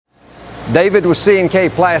David with C+K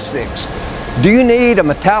Plastics. Do you need a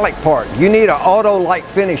metallic part? You need an auto-like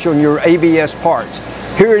finish on your ABS parts.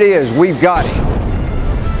 Here it is, we've got it.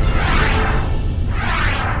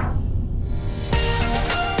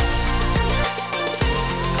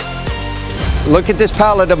 Look at this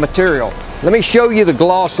palette of material. Let me show you the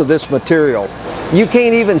gloss of this material. You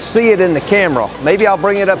can't even see it in the camera. Maybe I'll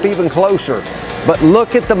bring it up even closer. But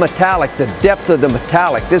look at the metallic, the depth of the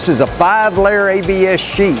metallic. This is a 5-layer ABS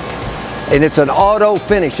sheet, and it's an auto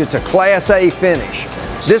finish. It's a Class A finish.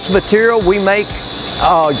 This material we make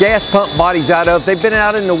gas pump bodies out of. They've been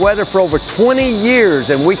out in the weather for over 20 years,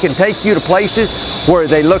 and we can take you to places where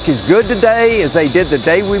they look as good today as they did the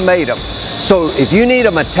day we made them. So if you need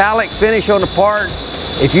a metallic finish on a part,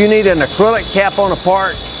 if you need an acrylic cap on a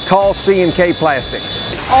part, call C+K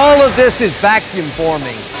Plastics. All of this is vacuum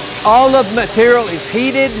forming. All of the material is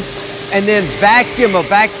heated, and then vacuum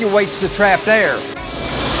evacuates the trapped air.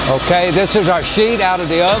 Okay, this is our sheet out of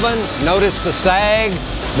the oven. Notice the sag.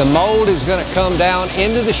 The mold is going to come down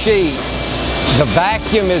into the sheet. The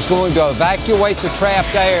vacuum is going to evacuate the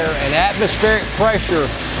trapped air, and atmospheric pressure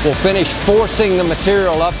will finish forcing the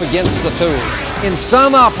material up against the tool. In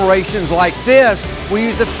some operations like this, we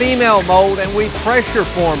use a female mold and we pressure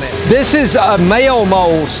form it. This is a male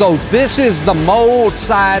mold, so this is the mold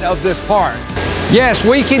side of this part. Yes,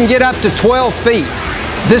 we can get up to 12 feet.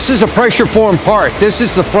 This is a pressure formed part. This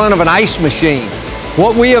is the front of an ice machine.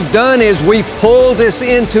 What we have done is we pulled this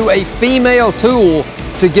into a female tool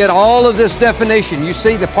to get all of this definition. You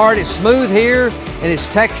see the part is smooth here and it's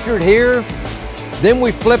textured here. Then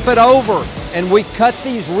we flip it over and we cut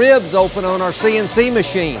these ribs open on our CNC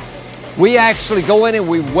machine. We actually go in and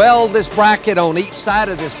we weld this bracket on each side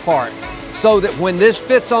of this part so that when this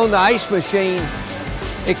fits on the ice machine,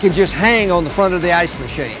 it can just hang on the front of the ice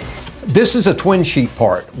machine. This is a twin sheet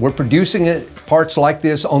part. We're producing parts like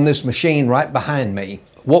this on this machine right behind me.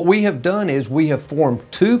 What we have done is we have formed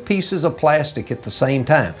two pieces of plastic at the same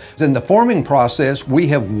time. In the forming process, we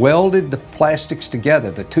have welded the plastics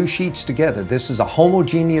together, the two sheets together. This is a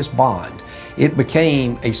homogeneous bond. It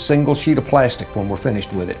became a single sheet of plastic when we're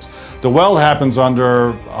finished with it. The weld happens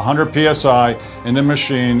under 100 PSI in a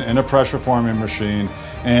machine, in a pressure forming machine,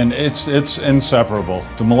 and it's inseparable.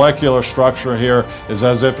 The molecular structure here is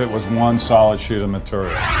as if it was one solid sheet of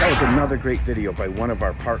material. That was another great video by one of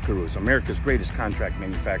our part gurus, America's greatest contract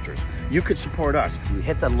manufacturers. You could support us. If you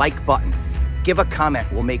hit the like button, give a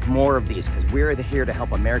comment, we'll make more of these because we're here to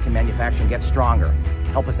help American manufacturing get stronger.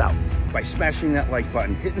 Help us out. By smashing that like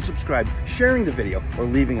button, hitting subscribe, sharing the video, or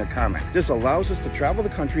leaving a comment. This allows us to travel the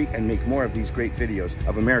country and make more of these great videos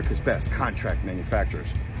of America's best contract manufacturers.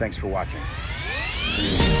 Thanks for watching.